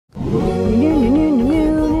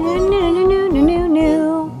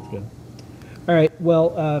right,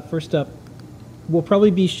 well, first up, we'll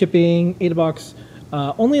probably be shipping AdaBox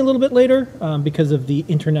only a little bit later because of the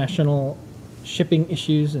international shipping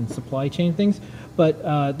issues and supply chain things, but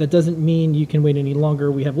that doesn't mean you can wait any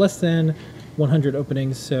longer. We have less than 100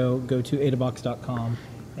 openings, so go to adabox.com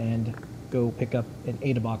and go pick up an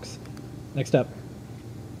AdaBox. Next up.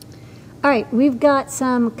 All right, we've got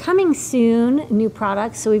some coming soon new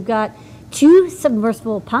products. So we've got 2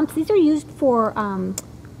 submersible pumps. These are used for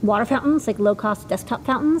water fountains, like low-cost desktop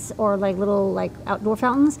fountains or like little like outdoor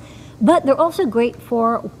fountains. But they're also great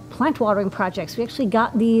for plant watering projects. We actually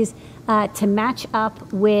got these to match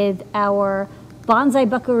up with our Bonsai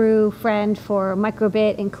Buckaroo friend for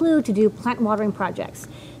Microbit and Qwiic to do plant watering projects.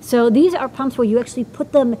 So these are pumps where you actually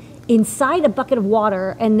put them inside a bucket of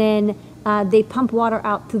water and then they pump water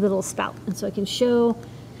out through the little spout. And so I can show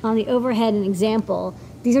on the overhead an example.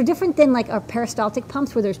 These are different than like our peristaltic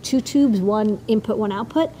pumps where there's 2 tubes, 1 input, 1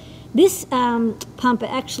 output. This pump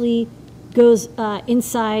actually goes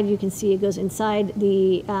inside, you can see it goes inside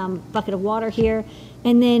the bucket of water here.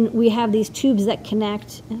 And then we have these tubes that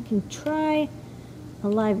connect. And I can try a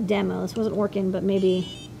live demo. This wasn't working, but maybe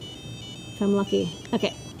if I'm lucky.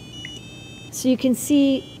 Okay. So you can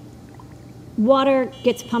see water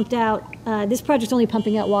gets pumped out. This project's only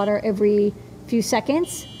pumping out water every few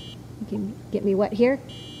seconds. You can get me wet here.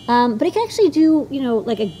 But it can actually do, you know,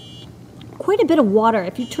 like quite a bit of water.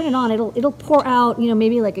 If you turn it on, it'll pour out, you know,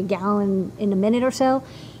 maybe like a gallon in a minute or so.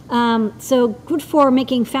 So good for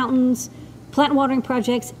making fountains, plant watering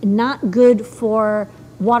projects, not good for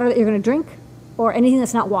water that you're going to drink or anything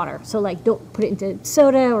that's not water. So like don't put it into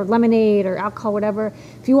soda or lemonade or alcohol, whatever.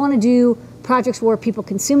 If you want to do projects where people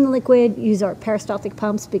consume the liquid, use our peristaltic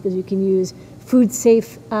pumps because you can use food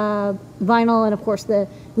safe vinyl, and of course the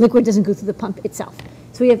liquid doesn't go through the pump itself.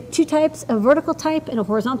 So we have 2 types, a vertical type and a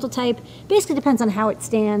horizontal type. Basically depends on how it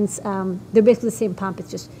stands. They're basically the same pump, it's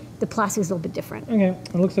just the plastic is a little bit different. Okay,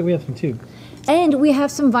 it looks like we have some tubes. And we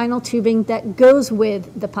have some vinyl tubing that goes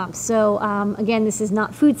with the pump. So again, this is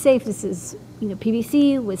not food safe, this is, you know,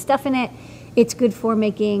 PVC with stuff in it. It's good for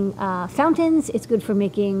making fountains, it's good for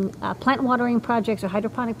making plant watering projects or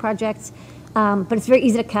hydroponic projects, but it's very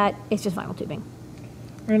easy to cut, it's just vinyl tubing.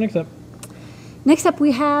 All right, next up. Next up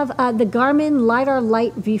we have the Garmin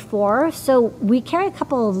LIDAR-Lite V4. So we carry a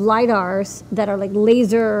couple of LIDARs that are like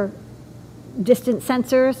laser distance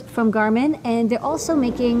sensors from Garmin, and they're also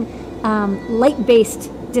making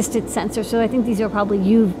light-based distance sensors. So I think these are probably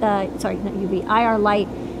IR light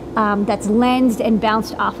that's lensed and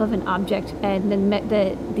bounced off of an object, and then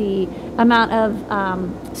the amount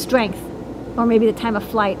of strength, or maybe the time of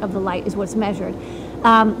flight of the light is what's measured.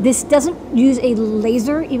 This doesn't use a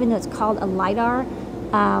laser, even though it's called a LIDAR.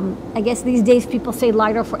 I guess these days people say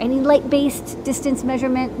LIDAR for any light-based distance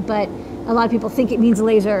measurement, but a lot of people think it means a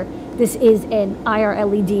laser. This is an IR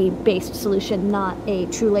LED-based solution, not a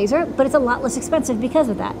true laser, but it's a lot less expensive because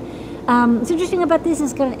of that. What's interesting about this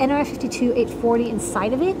is it's got an nRF52840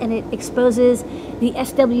 inside of it, and it exposes the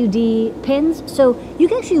SWD pins. So you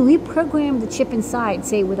can actually reprogram the chip inside,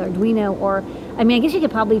 say with Arduino, or I mean, I guess you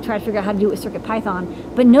could probably try to figure out how to do it with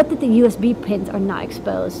CircuitPython, but note that the USB pins are not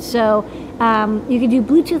exposed. So you can do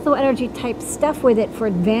Bluetooth Low Energy type stuff with it for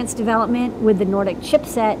advanced development with the Nordic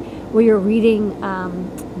chipset, where you're reading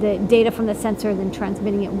the data from the sensor and then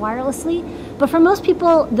transmitting it wirelessly. But for most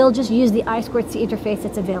people, they'll just use the I2C interface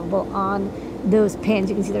that's available on those pins.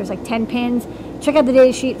 You can see there's like 10 pins. Check out the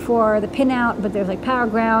data sheet for the pin out, but there's like power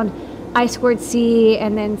ground, I2C,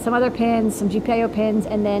 and then some other pins, some GPIO pins,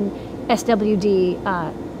 and then SWD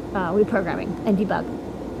reprogramming and debug.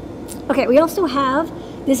 Okay, we also have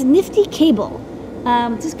this nifty cable.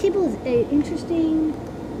 This cable is an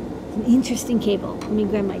interesting cable. Let me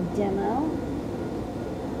grab my demo.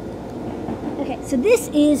 Okay, so this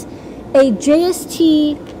is a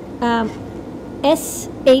JST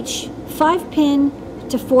SH 5-pin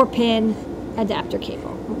to 4-pin adapter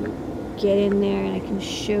cable. Get in there and I can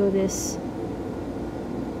show this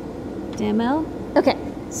demo. Okay,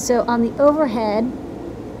 so on the overhead,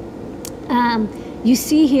 you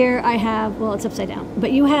see here I have, well, it's upside down,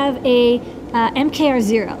 but you have a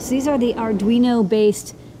MKR0. So these are the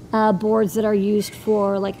Arduino-based boards that are used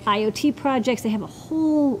for like IoT projects. They have a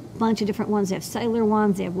whole bunch of different ones. They have cellular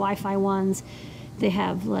ones, they have Wi-Fi ones, they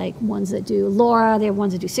have like ones that do LoRa, they have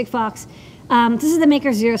ones that do Sigfox. This is the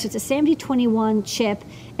Maker Zero, so it's a SAMD21 chip,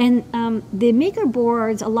 and the Maker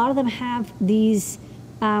boards, a lot of them have these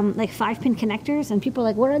like 5-pin connectors, and people are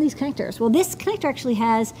like, what are these connectors? Well, this connector actually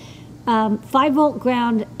has 5-volt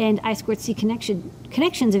ground and I2C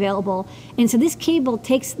connections available, and so this cable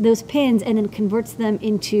takes those pins and then converts them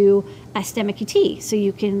into a STEMMA QT, so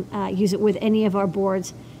you can use it with any of our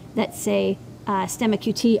boards that say STEMMA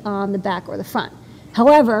QT on the back or the front.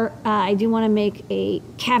 However, I do want to make a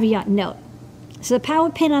caveat note. So the power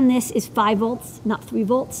pin on this is 5 volts, not 3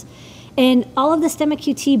 volts. And all of the STEMMA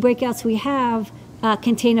QT breakouts we have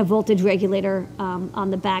contain a voltage regulator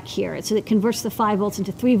on the back here. So it converts the 5 volts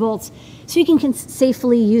into 3 volts. So you can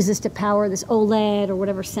safely use this to power this OLED or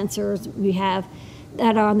whatever sensors we have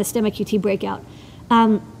that are on the STEMMA QT breakout.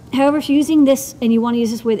 However, if you're using this and you want to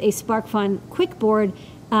use this with a SparkFun Qwiic board,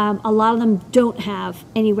 a lot of them don't have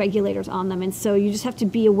any regulators on them. And so you just have to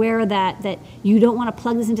be aware of that you don't want to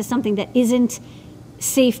plug this into something that isn't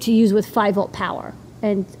safe to use with 5 volt power.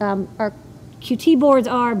 And our QT boards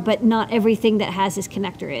are, but not everything that has this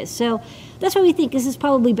connector is. So that's why we think this is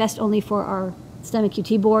probably best only for our STEMMA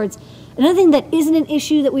QT boards. Another thing that isn't an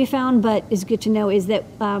issue that we found, but is good to know, is that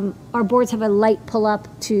our boards have a light pull-up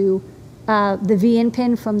to the VIN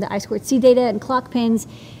pin from the I2C data and clock pins.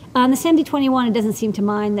 On the SMD21, it doesn't seem to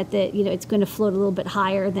mind that it's going to float a little bit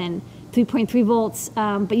higher than 3.3 volts,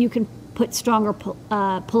 but you can put stronger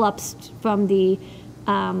pull-ups from the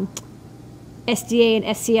SDA and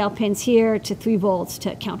SCL pins here to 3 volts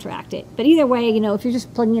to counteract it. But either way, if you're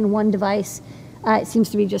just plugging in one device, it seems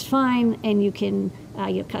to be just fine, and you can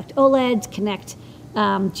connect OLEDs, connect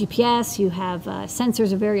GPS, you have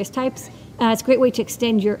sensors of various types. It's a great way to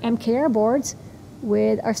extend your MKR boards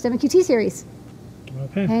with our STEMMA QT series.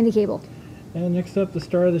 Okay. Handy cable. And next up, the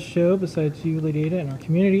star of the show, besides you, Lady Ada, and our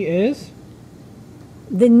community is?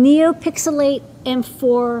 The NeoPixels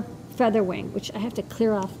M4 FeatherWing, which I have to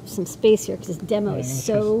clear off some space here because this demo is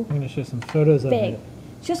so I'm going to show some photos big. of it.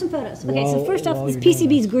 Show some photos. Okay, so first off, this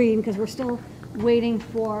PCB is green because we're still waiting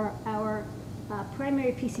for our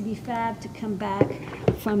primary PCB fab to come back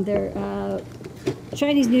from their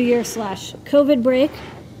Chinese New Year / COVID break.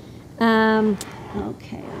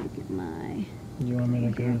 Okay, let me get my... You want me to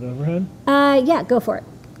go to the overhead? Yeah, go for it.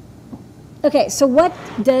 Okay, so what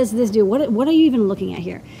does this do? What are you even looking at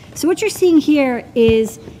here? So what you're seeing here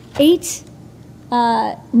is 8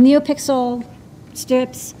 NeoPixel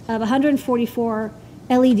strips of 144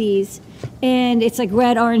 LEDs, and it's like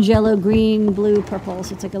red, orange, yellow, green, blue, purple,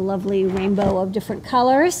 so it's like a lovely rainbow of different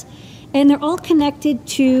colors. And they're all connected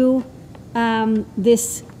to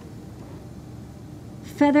this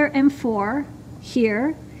Feather M4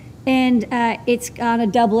 here, and it's on a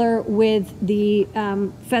doubler with the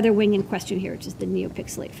FeatherWing in question here, which is the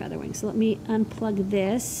NeoPixels FeatherWing. So let me unplug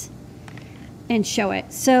this and show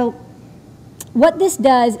it. So what this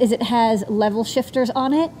does is it has level shifters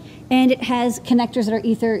on it, and it has connectors that are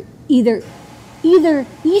either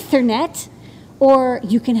Ethernet, or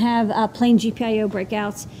you can have plain GPIO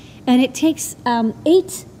breakouts. And it takes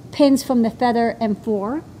 8 pins from the Feather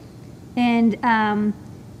M4 and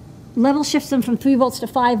level shifts them from 3 volts to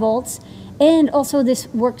 5 volts. And also this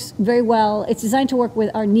works very well. It's designed to work with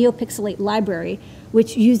our NeoPixels library,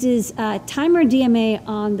 which uses timer DMA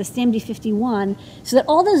on the STEMD51 so that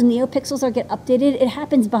all those NeoPixels get updated. It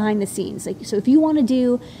happens behind the scenes. So if you want to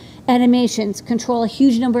do animations, control a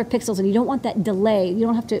huge number of pixels, and you don't want that delay, you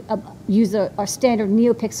don't have to use our standard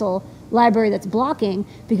NeoPixel library that's blocking,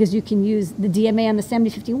 because you can use the DMA on the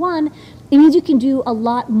STEMD51. It means you can do a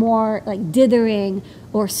lot more like dithering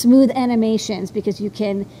or smooth animations, because you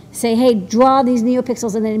can say, hey, draw these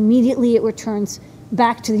NeoPixels, and then immediately it returns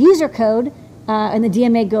back to the user code, and the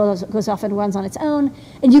DMA goes off and runs on its own,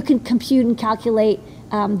 and you can compute and calculate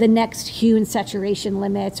the next hue and saturation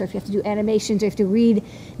limits, or if you have to do animations, or you have to read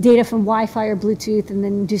data from Wi-Fi or Bluetooth and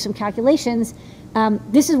then do some calculations.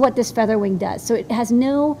 This is what this FeatherWing does. So it has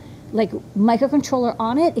no like microcontroller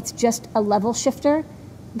on it. It's just a level shifter,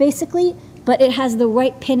 basically, but it has the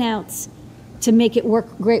right pinouts to make it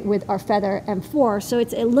work great with our Feather M4. So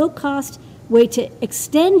it's a low-cost way to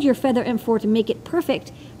extend your Feather M4 to make it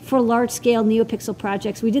perfect for large-scale NeoPixel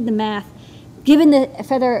projects. We did the math. Given the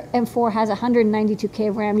Feather M4 has 192K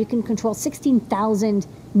of RAM, you can control 16,000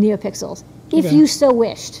 NeoPixels, if you so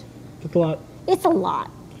wished. It's a lot. It's a lot.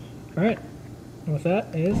 All right. And with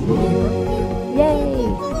that is... Yay!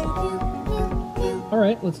 All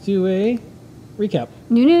right, let's do a recap.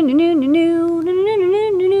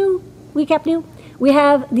 Recap new. We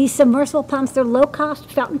have these submersible pumps. They're low-cost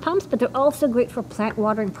fountain pumps, but they're also great for plant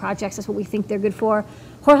watering projects. That's what we think they're good for.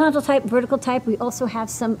 Horizontal type, vertical type. We also have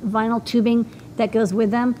some vinyl tubing that goes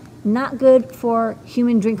with them. Not good for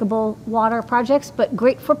human drinkable water projects, but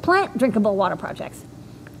great for plant drinkable water projects.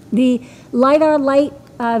 The LIDAR-Lite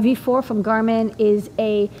V4 from Garmin is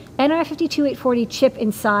a NR52840 chip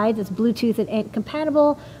inside that's Bluetooth and ANT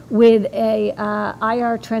compatible with a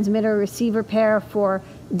IR transmitter receiver pair for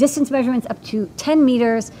distance measurements up to 10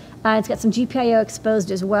 meters. It's got some GPIO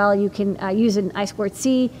exposed as well. You can use an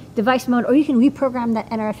I2C device mode, or you can reprogram that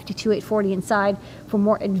NRF52840 inside for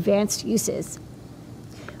more advanced uses.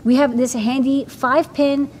 We have this handy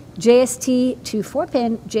 5-pin JST to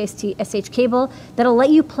 4-pin JST SH cable that'll let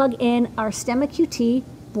you plug in our STEMMA QT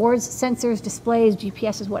boards, sensors, displays,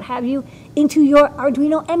 GPSs, what have you, into your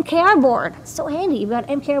Arduino MKR board. So handy. You've got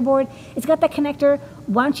an MKR board. It's got that connector.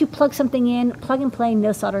 Why don't you plug something in, plug and play,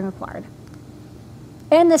 no soldering required.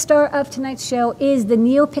 And the star of tonight's show is the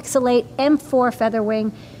NeoPixel M4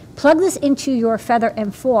 FeatherWing. Plug this into your Feather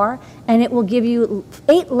M4, and it will give you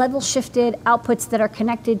 8 level shifted outputs that are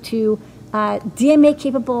connected to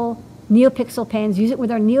DMA-capable NeoPixel pins. Use it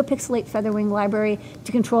with our NeoPixel FeatherWing library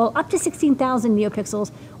to control up to 16,000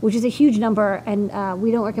 NeoPixels, which is a huge number, and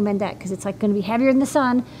we don't recommend that because it's like going to be heavier than the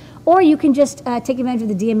sun. Or you can just take advantage of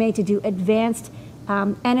the DMA to do advanced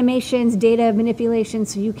animations, data manipulation,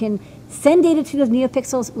 so you can send data to those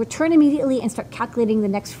NeoPixels, return immediately, and start calculating the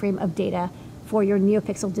next frame of data for your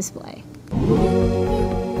NeoPixel display.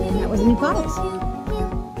 And that was the new products.